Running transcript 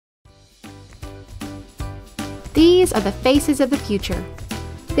These are the faces of the future.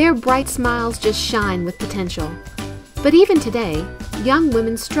 Their bright smiles just shine with potential. But even today, young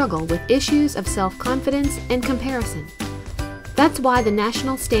women struggle with issues of self-confidence and comparison. That's why the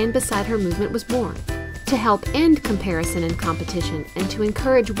National Stand Beside Her movement was born, to help end comparison and competition and to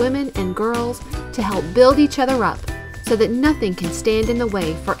encourage women and girls to help build each other up so that nothing can stand in the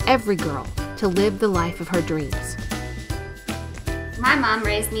way for every girl to live the life of her dreams. My mom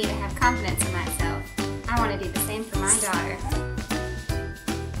raised me to have confidence in myself. I want to do the same for my daughter.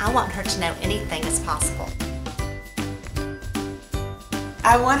 I want her to know anything is possible.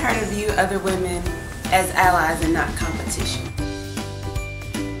 I want her to view other women as allies and not competition.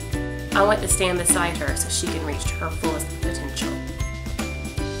 I want to stand beside her so she can reach her fullest potential.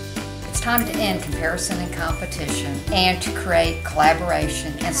 It's time to end comparison and competition and to create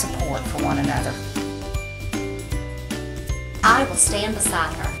collaboration and support for one another. I will stand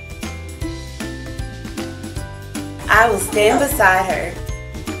beside her. I will stand beside her.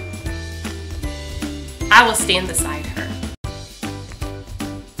 I will stand beside her.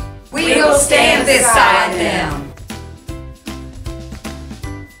 We will stand beside them.